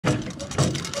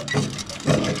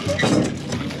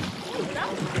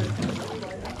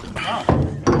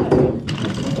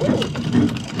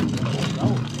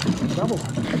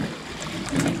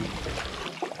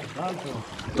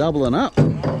doubling up.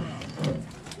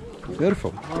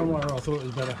 Beautiful. I don't know why I thought it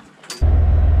was better.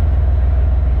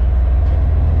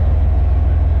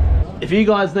 If you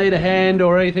guys need a hand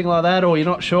or anything like that, or you're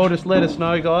not sure, just let us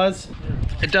know, guys.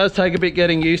 It does take a bit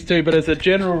getting used to, but as a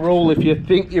general rule, if you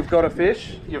think you've got a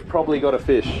fish, you've probably got a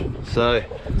fish. So,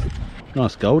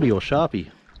 nice Goldie or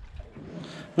Sharpie.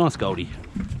 Nice Goldie.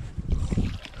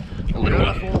 A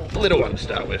little one to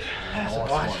start with. That's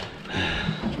nice.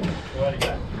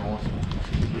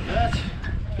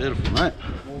 Beautiful, mate.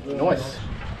 Nice.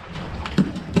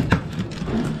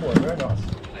 Oh, very nice.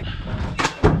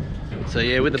 So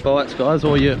yeah, with the bites, guys,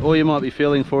 all you might be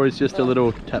feeling for is just a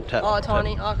little tap tap. Oh,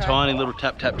 tiny. Tap, okay. Tiny little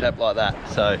tap tap tap like that.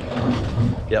 So,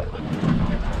 yep.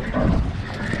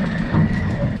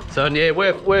 So yeah,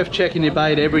 worth checking your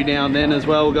bait every now and then as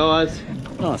well, guys.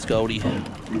 Nice Goldie.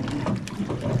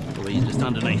 Oh, you're just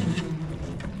underneath.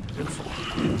 Beautiful.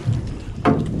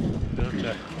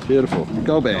 Beautiful.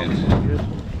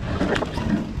 Glodband.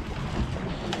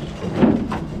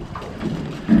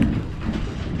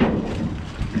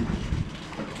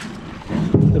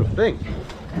 Little thing.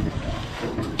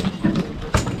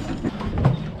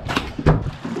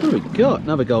 What do we got?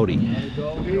 Another Goldie.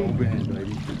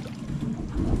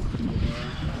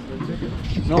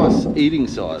 Nice eating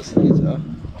size these are.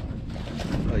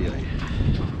 Oh yeah.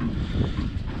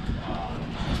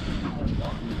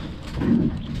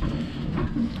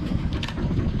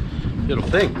 Little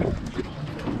thing.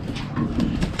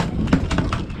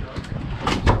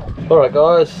 Alright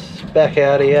guys, back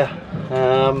out here.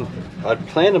 I'd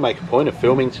planned to make a point of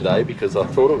filming today because I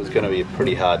thought it was going to be a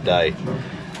pretty hard day.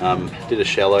 Did a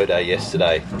shallow day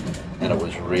yesterday and it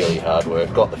was really hard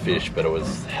work. Got the fish, but it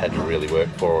had to really work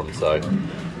for them. So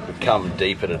we've come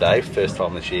deeper today. First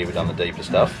time this year we've done the deeper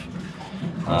stuff.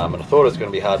 And I thought it was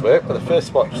going to be hard work, but the first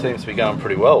spot seems to be going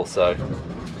pretty well. So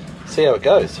see how it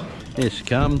goes. Here she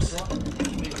comes.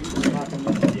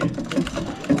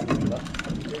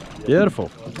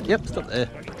 Beautiful. Yep, stop there.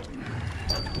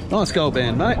 Nice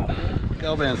Glodband, mate.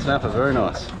 Glodband snapper, very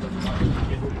nice.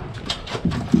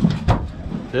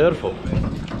 Beautiful.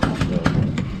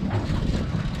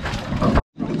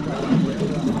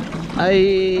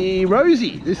 A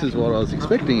rosy. This is what I was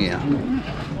expecting here.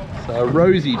 So a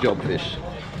rosy jobfish.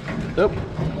 Yep.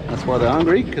 That's why they're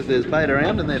hungry, because there's bait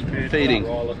around and they're feeding.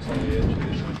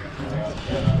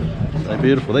 So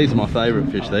beautiful. These are my favourite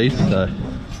fish, these. So.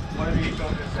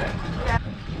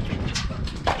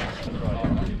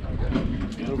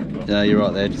 Yeah, you're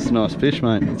right there. Just a nice fish,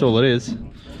 mate. That's all it is.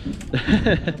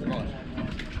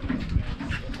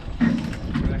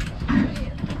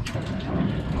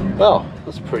 Well,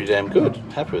 that's pretty damn good.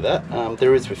 Happy with that.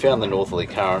 We found the northerly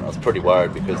current. I was pretty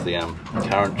worried because the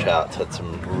current charts had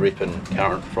some ripping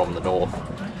current from the north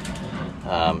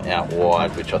out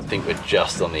wide, which I think we're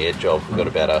just on the edge of. We've got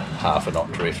about a half a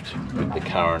knot drift with the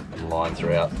current, and lines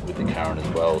are out with the current as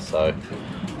well. So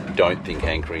I don't think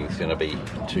anchoring is going to be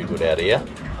too good out here.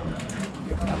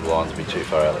 The lines will be too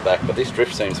far out the back, but this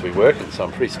drift seems to be working, so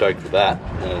I'm pretty stoked with that.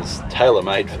 And it's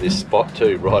tailor-made for this spot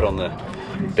too, right on the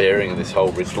bearing of this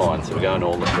whole ridge line, so we're going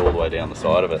all the way down the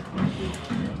side of it.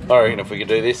 I reckon if we could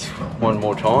do this one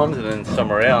more time and then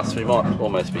somewhere else, we might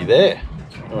almost be there.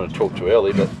 I don't want to talk too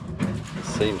early, but it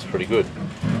seems pretty good.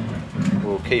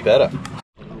 We'll keep at it.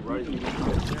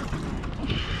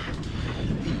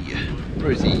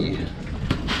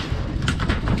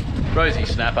 Rosy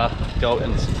Snapper.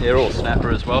 And they're all snapper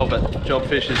as well, but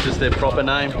Jobfish is just their proper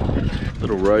name.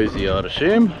 Little Rosy, I'd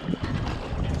assume.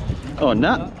 Oh,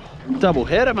 nut. Double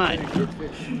header, mate. Look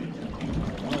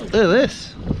at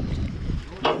this.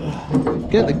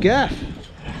 Get the gaff.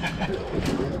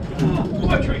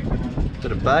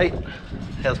 Bit of bait.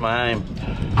 How's my aim?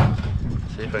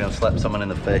 See if I can slap someone in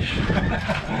the fish.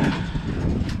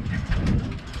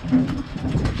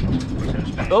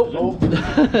 Oh,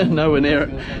 nowhere near it.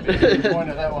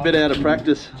 A bit out of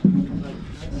practice.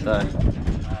 So,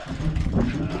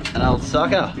 an old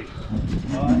sucker.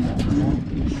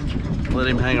 Let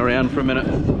him hang around for a minute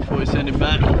before we send him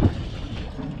back.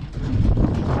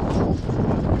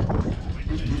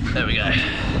 There we go.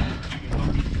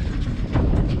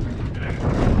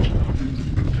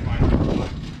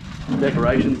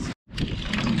 Decorations.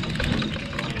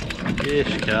 Here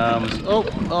she comes. Oh,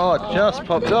 it just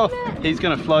popped off. He's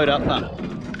going to float up now.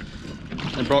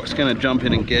 And Brock's going to jump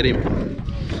in and get him.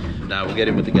 No, we'll get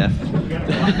him with the gaff.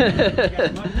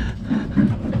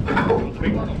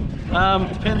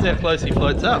 Depends how close he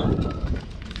floats up.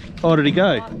 Oh, did he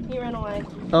go? He ran away.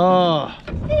 Oh,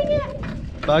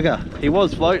 bugger. He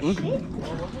was floating.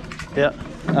 Yeah,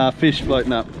 fish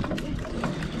floating up.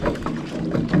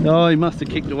 Oh, he must have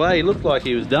kicked away. He looked like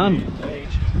he was done.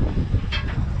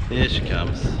 Here she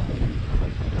comes.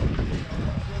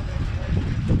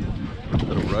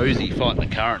 Little Rosie fighting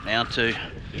the current now too.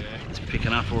 It's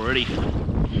picking up already.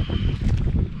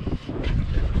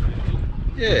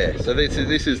 Yeah, so this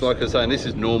is like I was saying, this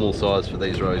is normal size for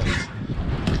these Rosies.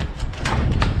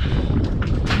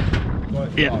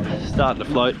 Yeah, starting to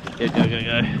float. Yeah, go, go,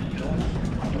 go.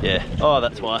 Yeah, oh,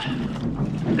 that's why.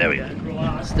 There we go.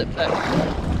 Step back.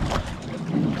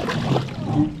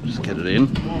 Just get it in.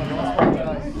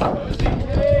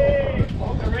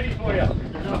 Ready for you.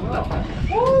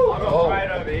 Oh.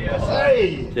 Right over here.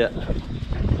 Hey! Yeah.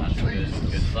 That's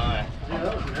good sign.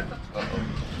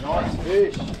 Nice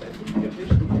fish.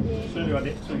 Still got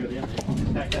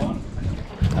it. Back on.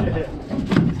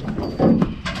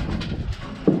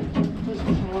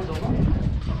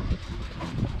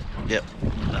 Yep,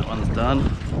 that one's done.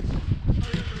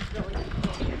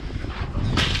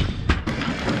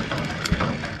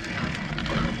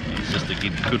 He's just a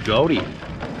good goldie.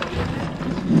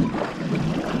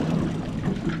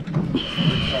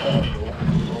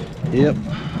 Yep.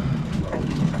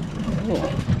 Oh,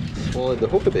 swallowed the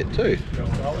hook a bit too.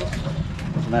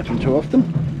 Doesn't happen too often.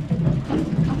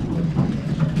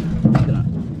 Just gonna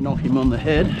knock him on the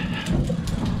head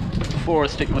before I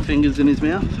stick my fingers in his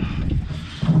mouth.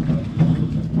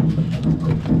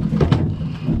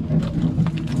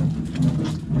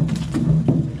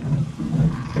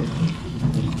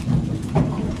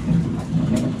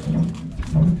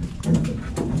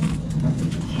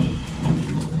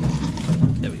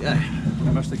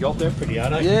 Must have got there pretty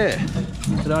hard, eh? Yeah,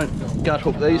 so don't gut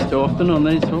hook these too often on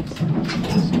these hooks.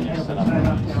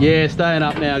 Yeah, staying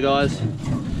up now, guys.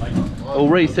 We'll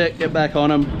reset, get back on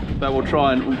them, but we'll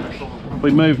try and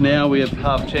we move now. We have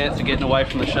half a chance of getting away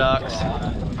from the sharks.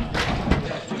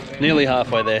 Nearly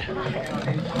halfway there.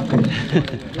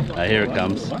 Oh, here it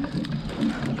comes.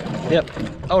 Yep,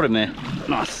 hold him there.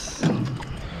 Nice.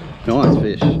 Nice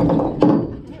fish.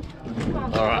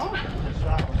 All right.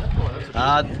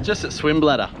 Just at swim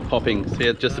bladder popping.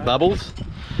 See, just the bubbles.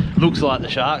 Looks like the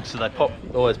sharks, so they pop,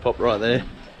 always pop right there.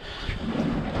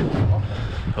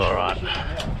 All right,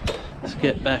 let's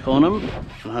get back on them,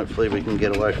 and hopefully we can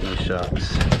get away from these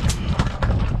sharks.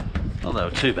 Not they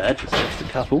were too bad, just a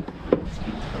couple.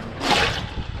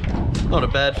 Not a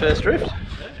bad first drift.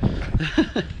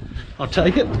 I'll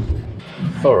take it.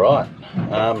 All right.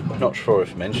 Not sure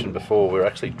if I mentioned before, we're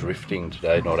actually drifting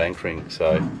today, not anchoring.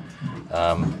 So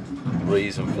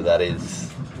reason for that is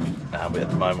at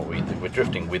the moment we're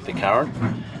drifting with the current.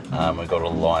 We've got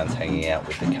all the lines hanging out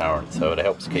with the current, so it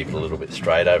helps keep it a little bit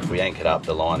straighter. If we anchored up,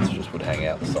 the lines just would hang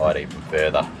out the side even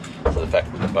further. So the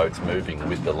fact that the boat's moving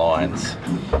with the lines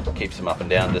keeps them up and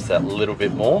down just that little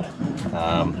bit more.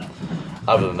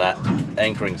 Other than that,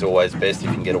 anchoring's always best if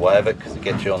you can get away with it, because it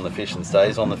gets you on the fish and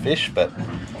stays on the fish. But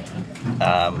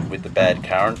with the bad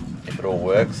current, if it all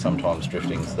works, sometimes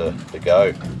drifting's the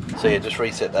go. So yeah, just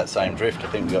reset that same drift. I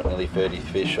think we got nearly 30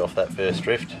 fish off that first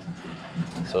drift.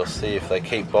 So I'll see if they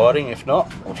keep biting. If not,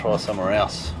 we'll try somewhere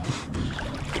else.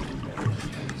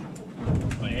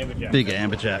 Big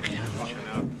amberjack.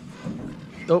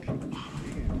 Oh.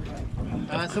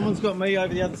 Someone's got me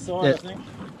over the other side, Yeah. I think.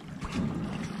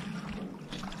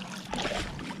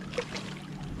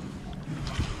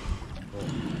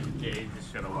 Yeah, you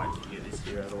just gotta wait to get this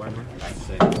here out of the way, man.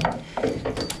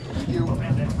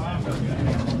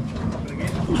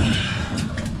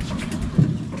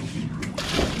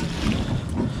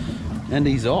 And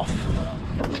he's off.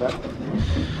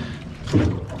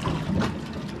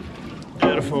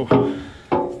 Beautiful.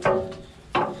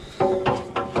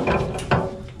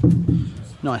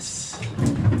 Nice.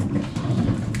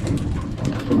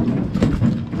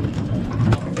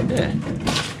 Yeah.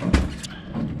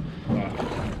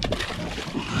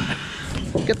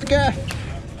 Get the gaff.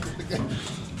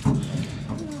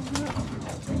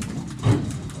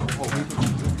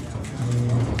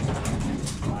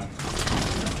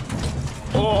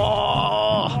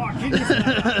 Oh!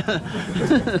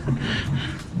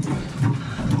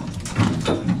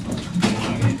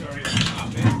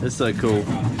 That's so cool.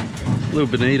 Little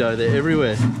bonito, they're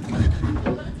everywhere.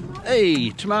 Hey,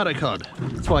 tomato cod.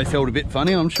 That's why I felt a bit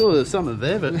funny. I'm sure there's something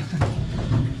there, but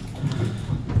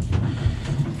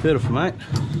beautiful, mate.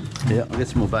 Yeah, I'll get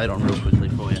some more bait on real quickly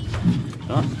for you.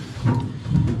 Right.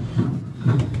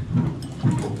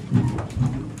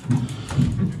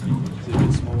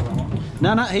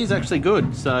 No, he's actually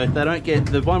good. So they don't get,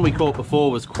 the one we caught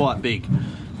before was quite big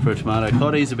for a tomato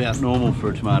cod. He's about normal for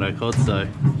a tomato cod, so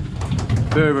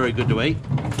very, very good to eat.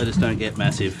 They just don't get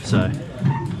massive, so.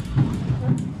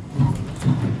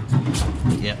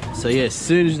 Yeah, so yeah, as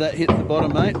soon as that hits the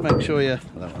bottom, mate, make sure you,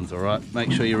 well, that one's all right,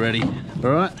 make sure you're ready,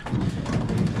 all right?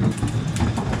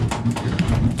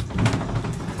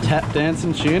 Tap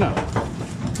dancing tuna.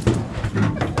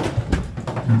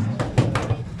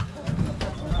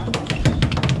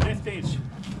 Left edge.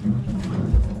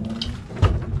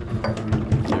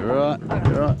 You're right,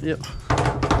 yep.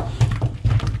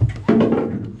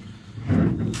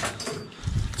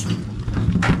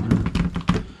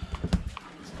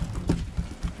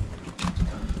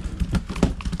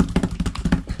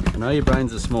 I know your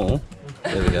brains are small.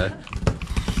 There we go.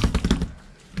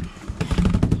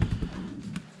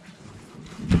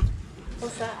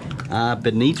 What's that?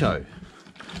 Bonito.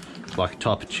 It's like a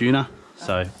type of tuna,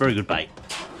 so very good bait.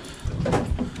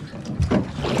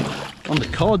 On the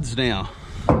cods now.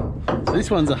 So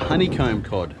this one's a honeycomb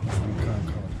cod.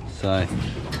 So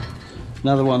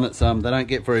another one that's they don't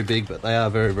get very big, but they are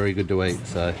very, very good to eat.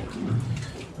 So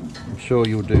I'm sure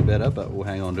you'll do better, but we'll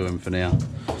hang on to him for now.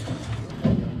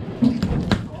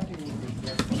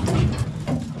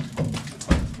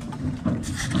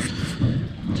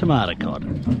 Tomato cod.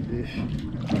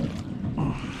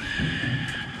 Oh,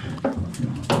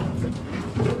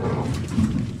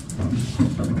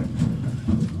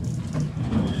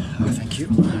 thank you.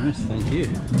 Yes, thank you.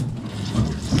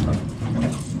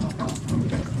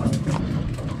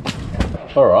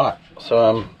 Alright,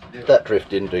 so that drift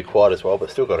didn't do quite as well, but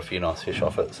still got a few nice fish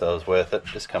off it, so it was worth it.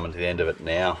 Just coming to the end of it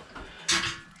now.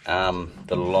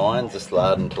 The lines are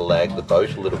starting to lag the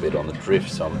boat a little bit on the drift,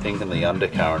 so I'm thinking the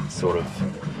undercurrent's sort of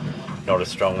not as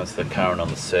strong as the current on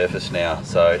the surface now,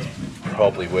 so it's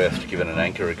probably worth giving an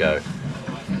anchor a go.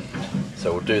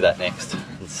 So we'll do that next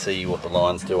and see what the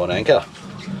lines do on anchor.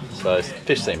 So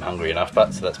fish seem hungry enough,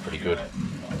 but so that's pretty good.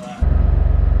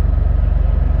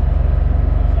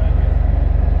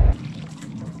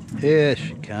 Here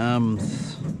she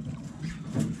comes,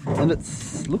 and it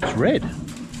looks red.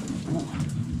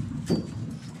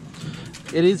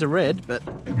 It is a red, but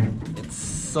its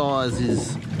size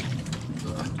is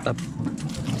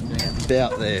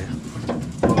about there.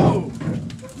 Oh,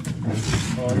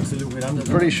 it's a little bit under.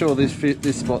 Pretty sure this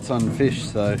spot's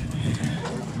unfished, so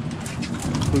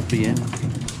could be in.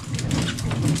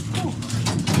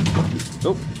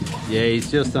 Oh, yeah, he's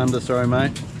just under. Sorry,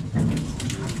 mate.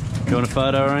 You want a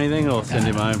photo or anything, or send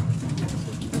him home?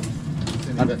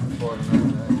 I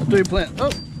do plan.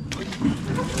 Oh,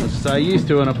 so I used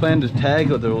to, and I plan to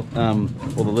tag all the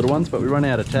little ones, but we run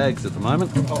out of tags at the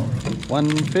moment. One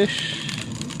fish.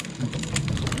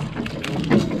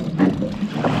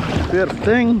 Beautiful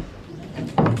thing.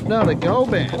 Another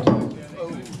Glodband.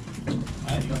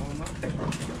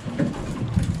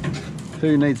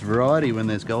 Who needs variety when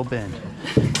there's Glodband?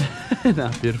 No,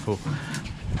 beautiful.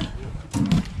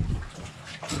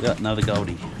 Got another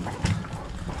Goldie.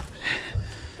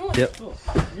 Yep.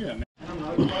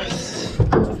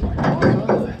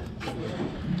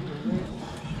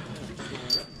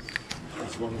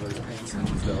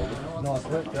 Nice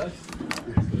work, guys.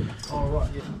 All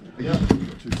right. Yeah.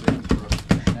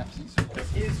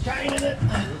 He's cane in it.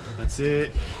 That's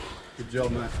it. Good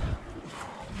job, mate.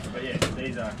 But yeah,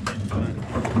 these are.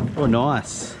 Oh,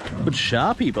 nice. Good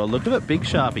Sharpie, but look at it, big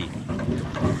Sharpie.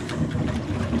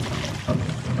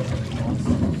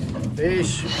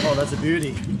 Fish. Oh, that's a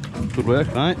beauty. Good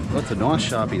work, mate. That's a nice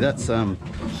Sharpie. That's so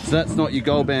that's not your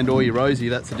Glodband or your Rosy.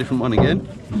 That's a different one again.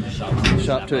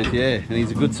 Sharptooth, yeah, and he's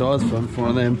a good size for one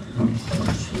of them.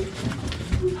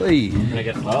 Hey. Gonna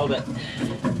get loud at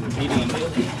feeding and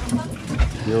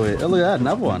Oh, look at that,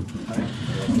 another one.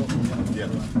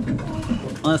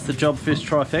 Well, that's the Jobfish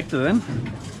trifecta then.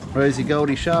 Rosy,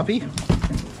 Goldie, Sharpie.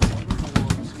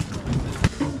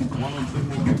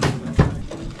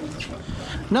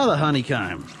 Another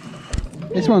honeycomb.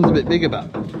 This one's a bit bigger, but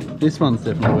this one's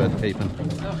definitely worth keeping.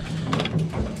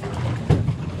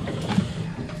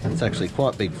 It's actually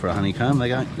quite big for a honeycomb.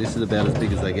 This is about as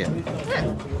big as they get.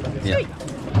 Yeah.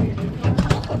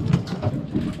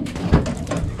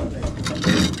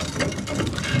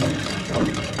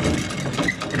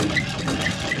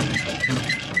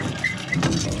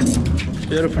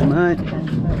 Beautiful, mate.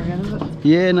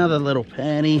 Yeah, another little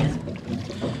panty.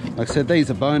 Like I said, these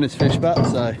are bonus fish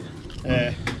butts, so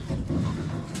Yeah.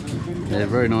 they're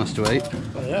very nice to eat.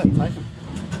 Oh, yeah, take them.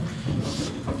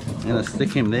 I'm gonna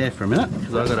stick him there for a minute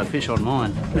because I've got a fish on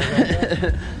mine.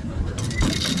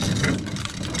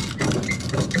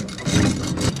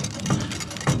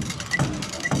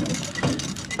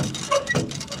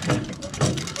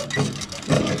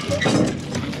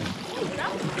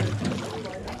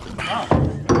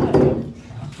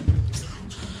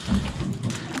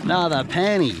 Another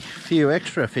panty, few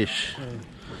extra fish.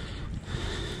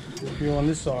 You on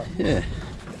this side? Yeah.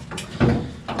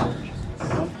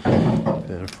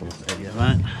 Beautiful. There you go,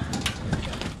 mate.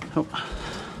 Oh.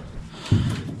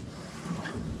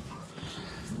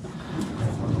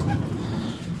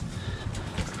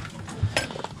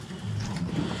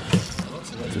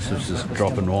 just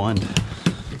drop and wind.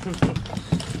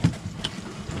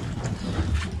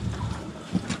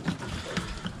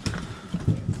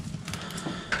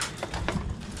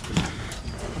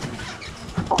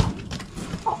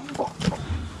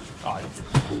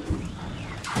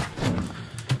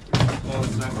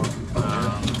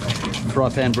 Fry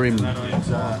pan brim. So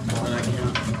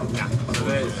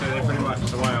they're pretty much,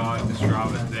 the way I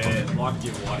describe it, they're like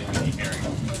your whiting and your herring.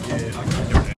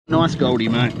 Yeah. Nice Goldie,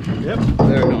 mate. Yep.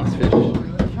 Very nice fish.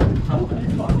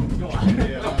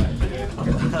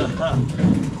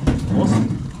 Awesome.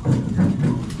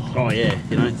 Oh yeah,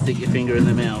 you don't stick your finger in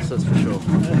their mouths, that's for sure.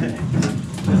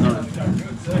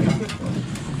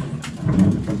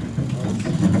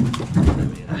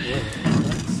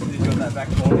 He's got that back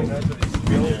corner, he knows that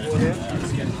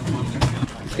it's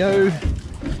Let's go.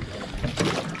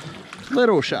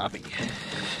 Little Sharpie.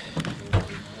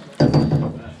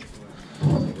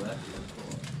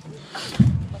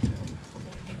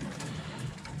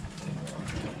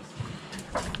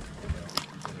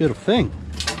 Beautiful thing.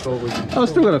 I've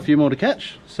still got a few more to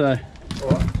catch, so.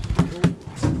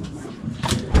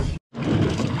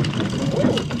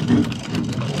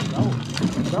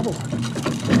 double.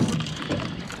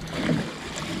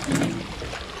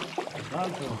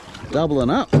 Doubling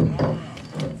up.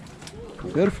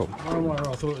 Beautiful. I don't know why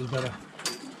I thought it was better.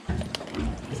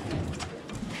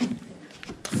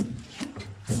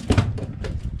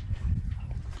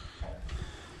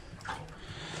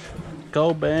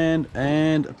 Glodband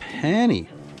and a panny.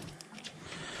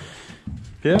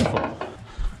 Beautiful.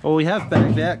 Well, we have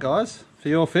bagged out, guys, for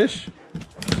your fish.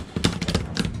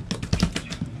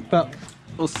 But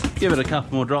we'll give it a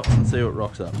couple more drops and see what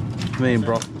rocks up. Me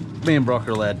and Brock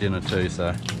are allowed dinner too,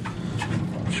 so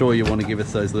I'm sure you want to give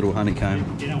us those little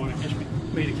honeycomb. You don't want to catch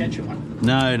me to catch you one?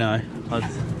 No,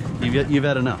 you've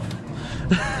had enough.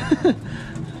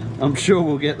 I'm sure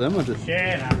we'll get them.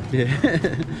 Yeah.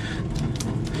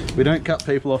 We don't cut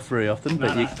people off very often,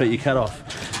 but you cut off.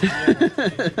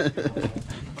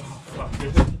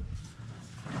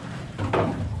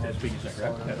 As big as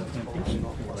that grab?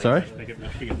 Sorry? Bigger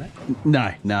than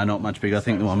that? No, not much bigger. I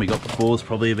think the one we got before is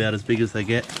probably about as big as they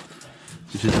get,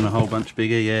 which isn't a whole bunch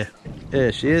bigger. Yeah,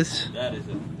 there she is. That is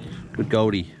it. Good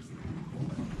Goldie.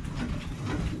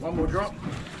 One more drop.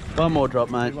 One more drop,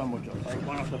 mate. One more drop.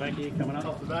 One off the back here, coming up.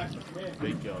 Off the back. Yeah.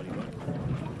 Big Goldie, mate.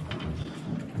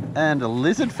 And a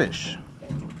lizard fish.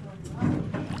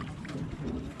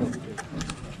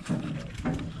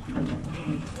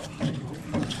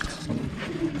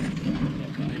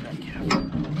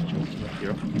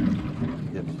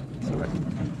 Yep, that's all right.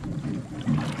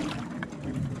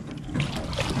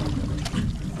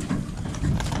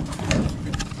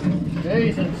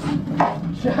 Jesus.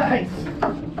 Chase.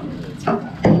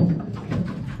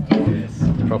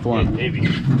 Drop one. Heavy.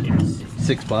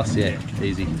 6+, yeah,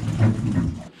 easy.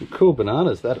 Cool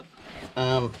bananas. That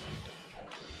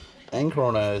anchor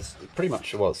on is pretty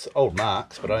much, well, it's old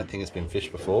marks, but I don't think it's been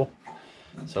fished before,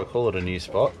 so I'll call it a new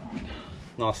spot.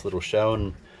 Nice little show,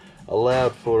 and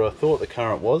allowed for, I thought the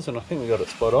current was, and I think we got it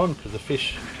spot on because the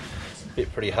fish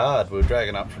bit pretty hard. We were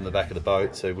dragging up from the back of the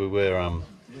boat, so we were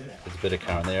there's a bit of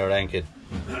current there. It anchored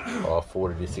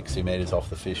 40 to 60 metres off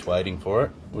the fish waiting for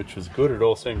it, which was good. It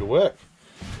all seemed to work.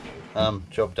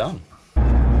 Job done.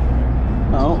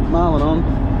 Oh, marlin on.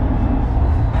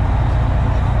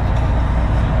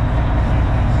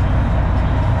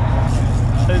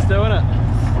 Who's doing it?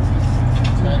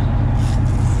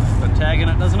 Got tag in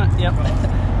it, doesn't it? Yep.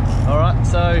 Alright,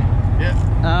 so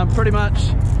pretty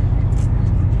much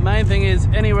main thing is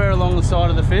anywhere along the side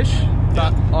of the fish,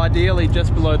 but ideally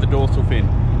just below the dorsal fin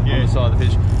on the side of the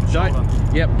fish.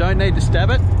 Don't need to stab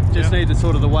it, just need to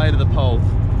sort of the weight of the pole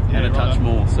and a touch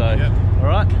more. So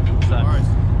alright. So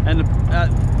and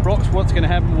Brock's what's going to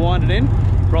happen, wind it in.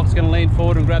 Brock's going to lean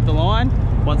forward and grab the line.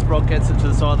 Once Brock gets it to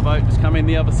the side of the boat, just come in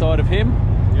the other side of him.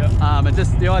 And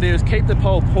just the idea is keep the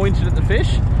pole pointed at the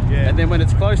fish, and then when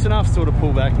it's close enough, sort of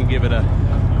pull back and give it a.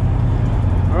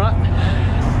 All right.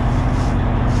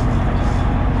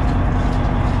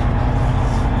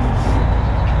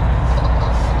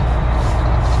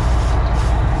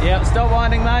 Yeah, stop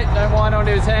winding, mate. Don't wind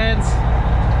onto his hands.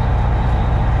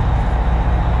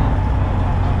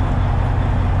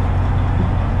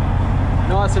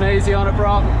 Nice and easy on it,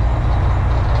 Brock.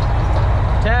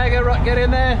 Tagger, get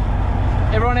in there.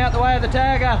 Everyone out the way of the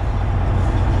tagger.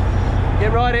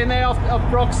 Get right in there off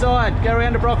Brock's side. Go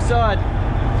around to Brock's side.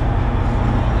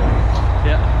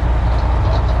 Yeah.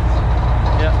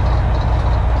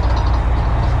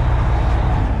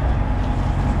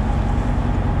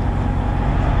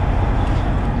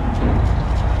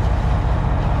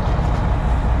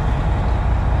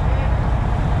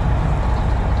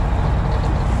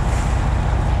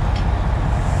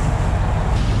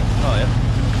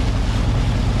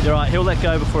 You're right, he'll let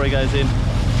go before he goes in.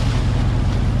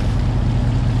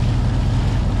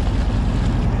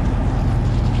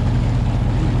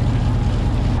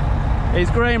 He's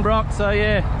green, Brock, so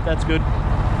yeah, that's good.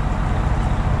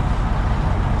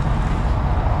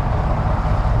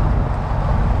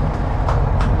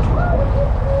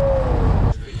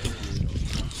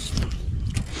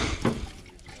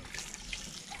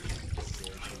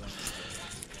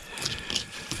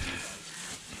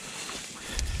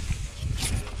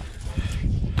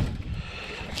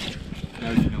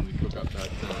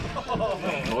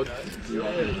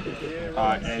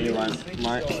 Alright, yeah, you won't,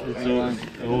 mate.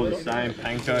 It's all the same.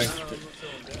 Panko,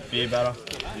 beer batter.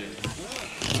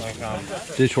 Like,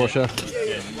 Dishwasher.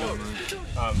 yeah.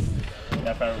 Our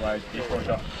favourite way is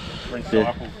dishwasher. Rinse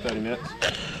cycle, 30 minutes.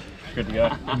 Good to go.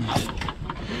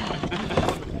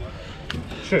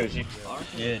 Sure,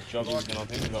 yeah, Jobfish, and I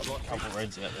think we've got a couple of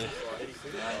reds out there.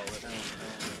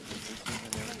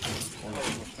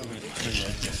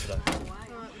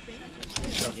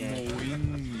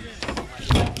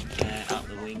 Up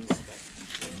the wings.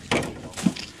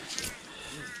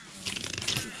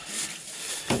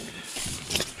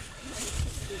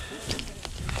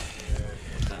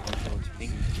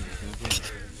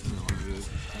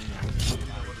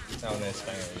 Oh, there's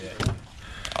Stanger, yeah.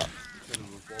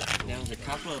 There was a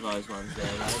couple of those ones there,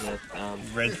 though, that,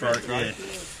 Red throat, yeah.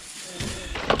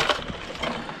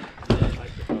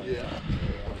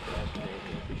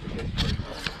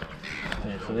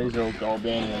 Yeah, so these are all Glodband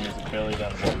and then there's a curly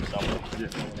down the bottom somewhere.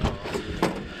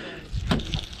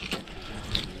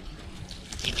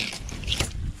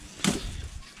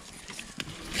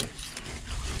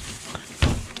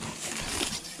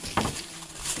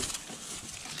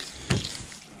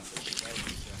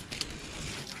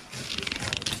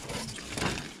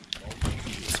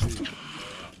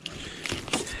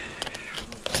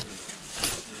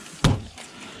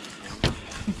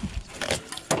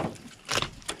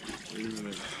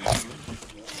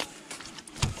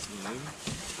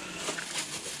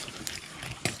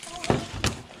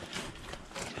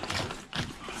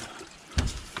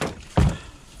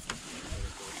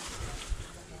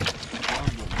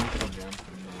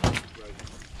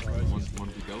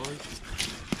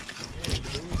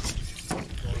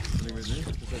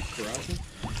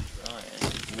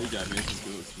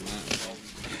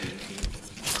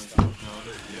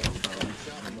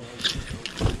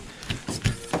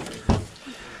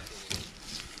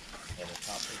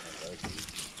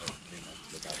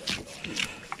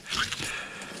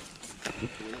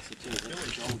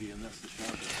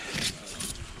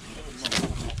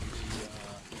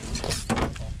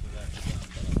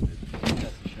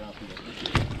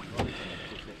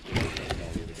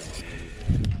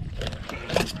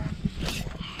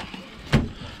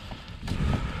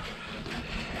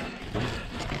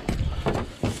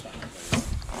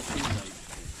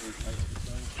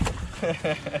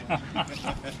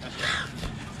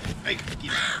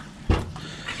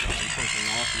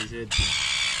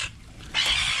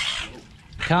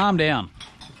 Calm down.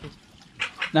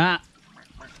 Nah.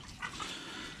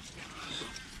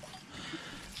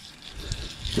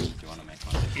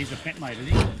 He's a pet mate, is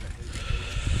he? No,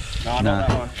 not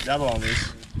that one. The other one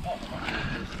is.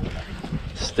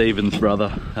 Stephen's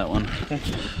brother, that one.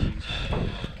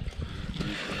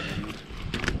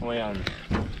 We I do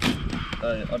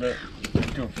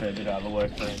a fair bit of other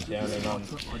work around town,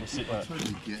 and we sit at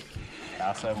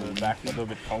house over the back, a little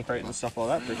bit of concrete and stuff like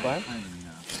that, bricklaying.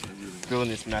 Building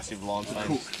this massive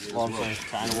limestone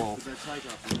container wall.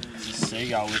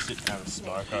 Seagull, we sit down the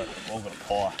smoke, all got a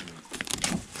pie.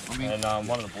 And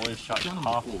one of the boys shut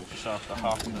half the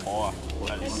pie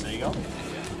at this seagull.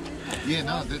 Yeah,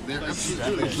 no, they're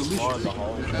absolutely delicious.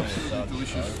 They're absolutely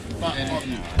delicious.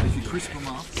 And if you crisp them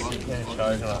up,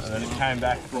 and then it came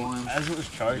back, as it was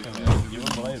choking, you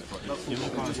wouldn't believe it. You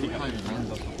wouldn't kind of stick up.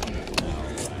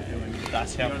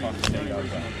 That's how fucking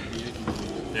seagulls are.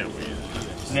 Yeah, weird.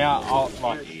 Now, I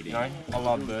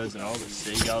love birds and all, but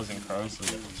seagulls and crows are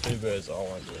the two birds I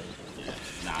won't do.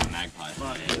 Nah, magpies.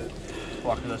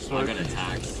 Like the swoop. I got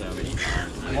attacked so many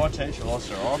times. My teacher lost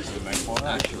her eye for the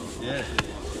magpie. Actually? Yeah.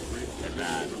 They're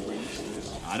bad.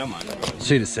 I don't mind.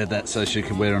 She just said that so she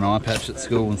could wear an eye patch at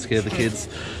school and scare the kids.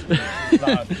 No,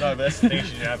 but that's the thing,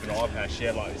 she didn't have an eye patch. She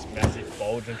had like this massive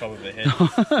bulge on top of her head.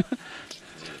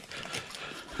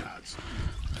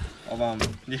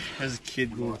 As a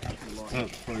kid,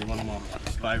 probably one of my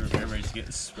favourite memories is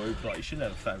getting swooped. Like, you should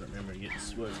have a favourite memory, getting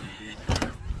swooped.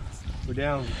 We're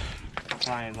down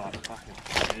playing like fucking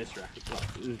tennis rackets,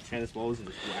 like tennis balls, and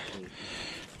just whacking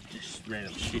just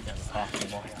random shit down the park in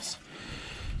my house.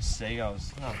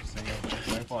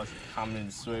 Magpies coming in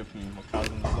to swoop, and my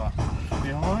cousin was like,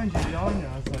 behind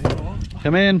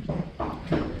Come in.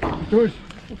 Good.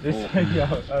 This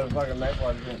fucking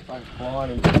magpie just went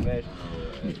flying into the mesh.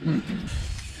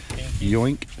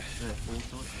 Yoink.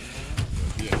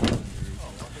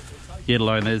 Get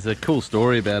alone. There's a cool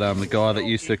story about the guy that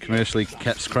used to commercially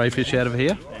catch crayfish out of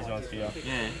here. These ones here.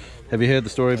 Yeah. Have you heard the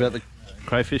story about the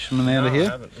crayfish from out of here? I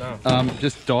haven't, no.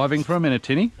 Just diving for them in a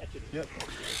tinny. Yep.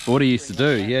 What he used to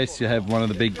do, he used to have one of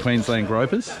the big Queensland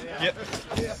gropers. Yep.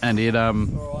 And he'd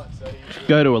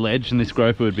go to a ledge, and this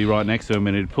groper would be right next to him,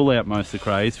 and he'd pull out most of the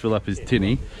crays, fill up his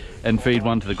tinny, and feed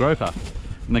one to the groper.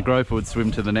 And the groper would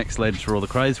swim to the next ledge where all the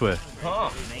crays were,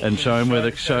 and show him where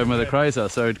the crays are.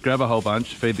 So he'd grab a whole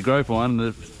bunch, feed the groper one,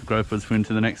 and the groper would swim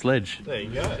to the next ledge. There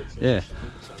you go. Yeah.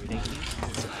 I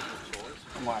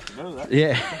might have to do that.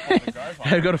 Yeah.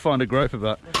 I've got to find a groper,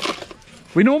 but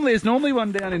there's normally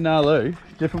one down in Nalu,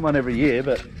 different one every year,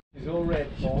 but He's all red,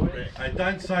 boy. Hey,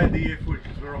 don't say the F word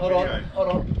because we're on video. Hold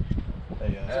on. There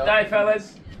you go. Good day,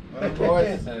 fellas.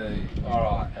 Boys.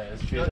 Alright.